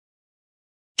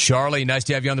Charlie, nice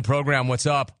to have you on the program. What's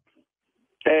up?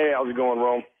 Hey, how's it going,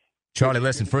 Rome? Charlie,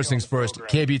 listen, first things first.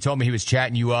 KB told me he was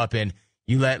chatting you up, and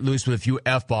you let loose with a few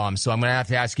F-bombs, so I'm going to have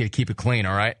to ask you to keep it clean,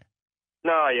 all right?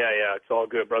 No, yeah. It's all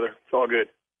good, brother. It's all good.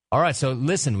 All right, so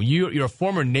listen, you're a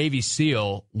former Navy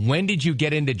SEAL. When did you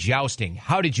get into jousting?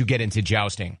 How did you get into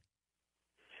jousting?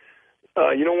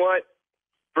 You know what?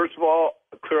 First of all,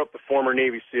 clear up the former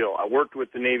Navy SEAL. I worked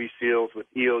with the Navy SEALs with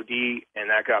EOD, and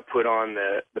that got put on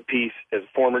the piece as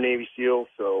a former Navy SEAL,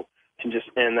 so can just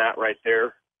end that right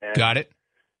there. And got it.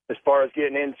 As far as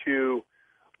getting into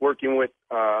working with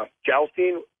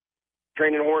jousting,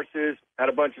 training horses, had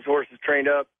a bunch of horses trained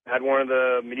up, had one of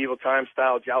the medieval time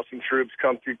style jousting troops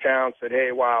come through town, said,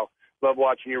 hey, wow, love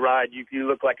watching you ride. You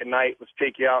look like a knight. Let's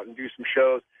take you out and do some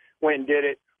shows. Went and did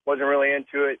it. Wasn't really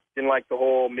into it. Didn't like the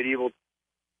whole medieval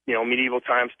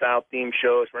time style theme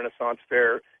shows, Renaissance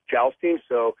fair jousting.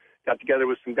 So got together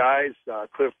with some guys,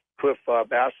 Cliff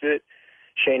Bassett,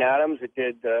 Shane Adams, that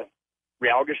did the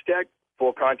Realgestech,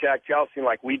 full contact jousting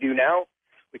like we do now.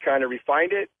 We kind of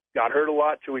refined it, got hurt a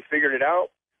lot till we figured it out.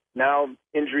 Now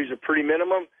injuries are pretty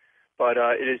minimum, but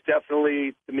it is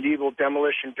definitely the medieval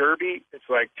demolition derby. It's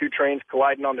like two trains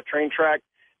colliding on the train track,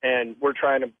 and we're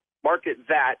trying to market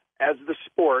that as the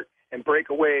sport and break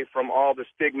away from all the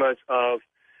stigmas of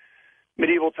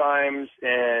medieval times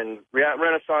and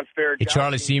Renaissance fair. Hey,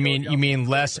 Charlie, so you mean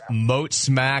less moat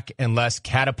smack and less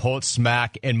catapult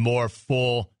smack and more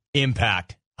full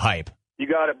impact hype? You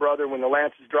got it, brother. When the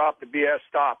lances drop, the BS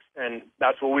stops, and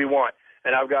that's what we want.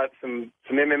 And I've got some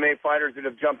MMA fighters that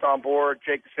have jumped on board,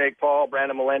 Jake the Snake Paul,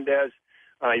 Brandon Melendez.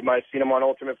 You might have seen them on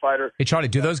Ultimate Fighter. Hey, Charlie,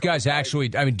 do those guys actually,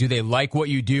 do they like what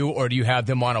you do, or do you have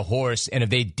them on a horse, and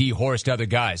if they dehorsed other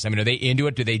guys? Are they into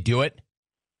it? Do they do it?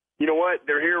 You know what?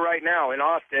 They're here right now in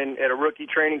Austin at a rookie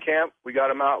training camp. We got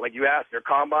them out, like you asked. They're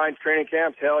combines, training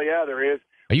camps. Hell yeah, there is.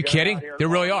 Are you kidding? There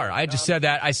really are. I just said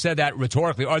that. I said that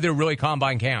rhetorically. Are there really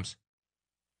combine camps?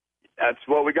 That's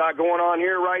what we got going on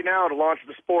here right now to launch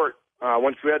the sport.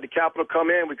 Once we had the capital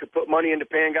come in, we could put money into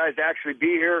paying guys to actually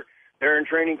be here. They're in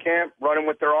training camp, running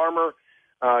with their armor,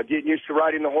 getting used to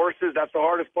riding the horses. That's the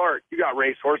hardest part. You got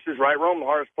race horses, right, Rome? The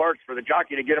hardest part's for the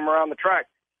jockey to get them around the track.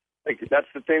 Like, that's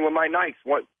the thing with my Knights.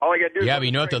 All I got to do is... Yeah, but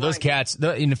you know what, though? Those cats,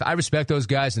 I respect those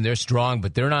guys, and they're strong,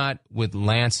 but they're not with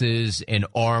lances and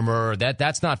armor.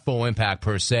 That's not full impact,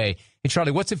 per se. Hey,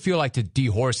 Charlie, what's it feel like to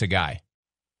dehorse a guy?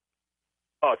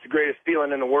 Oh, it's the greatest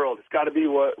feeling in the world. It's got to be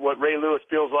what Ray Lewis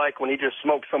feels like when he just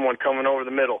smokes someone coming over the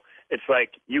middle. It's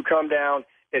like you come down,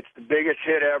 it's the biggest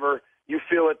hit ever. You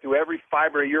feel it through every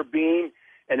fiber of your being,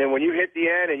 and then when you hit the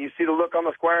end and you see the look on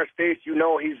the squire's face, you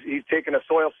know he's taking a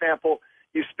soil sample.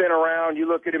 You spin around, you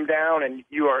look at him down, and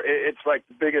it's like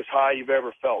the biggest high you've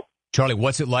ever felt. Charlie,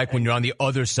 what's it like when you're on the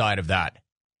other side of that?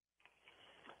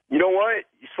 You know what?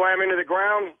 You slam into the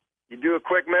ground, you do a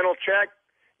quick mental check,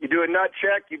 you do a nut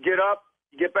check, you get up,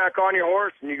 you get back on your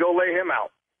horse, and you go lay him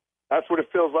out. That's what it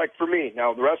feels like for me.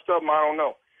 Now, the rest of them, I don't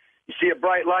know. You see a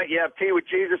bright light, you have tea with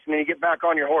Jesus, and then you get back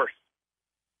on your horse.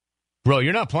 Bro,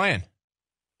 you're not playing.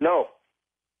 No.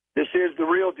 This is the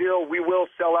real deal. We will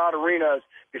sell out arenas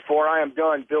before I am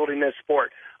done building this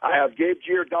sport. I have Gabe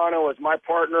Giordano as my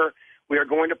partner. We are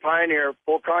going to pioneer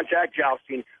full contact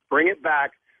jousting, bring it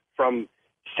back from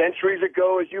centuries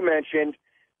ago, as you mentioned.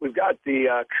 We've got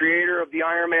the creator of the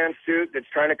Iron Man suit that's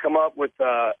trying to come up with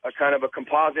a kind of a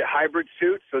composite hybrid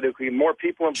suit so there can be more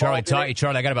people involved.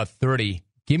 Charlie, I got about 30.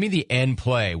 Give me the end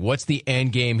play. What's the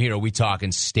end game here? Are we talking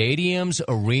stadiums,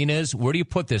 arenas? Where do you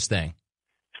put this thing?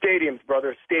 Stadiums,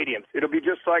 brother, stadiums. It'll be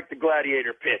just like the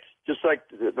gladiator pits, just like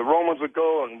the Romans would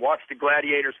go and watch the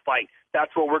gladiators fight.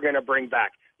 That's what we're going to bring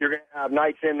back. You're going to have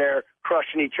knights in there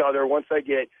crushing each other once I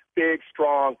get big,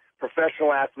 strong,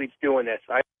 professional athletes doing this.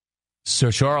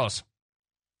 Sir Charles,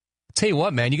 I'll tell you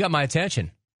what, man, you got my attention.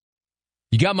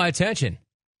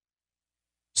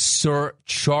 Sir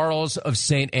Charles of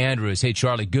St. Andrews. Hey,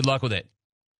 Charlie, good luck with it.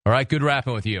 All right, good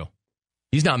rapping with you.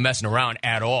 He's not messing around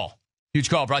at all. Huge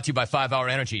call brought to you by 5 Hour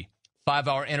Energy. 5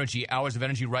 Hour Energy, hours of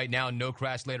energy right now, no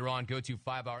crash later on. Go to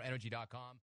 5hourenergy.com.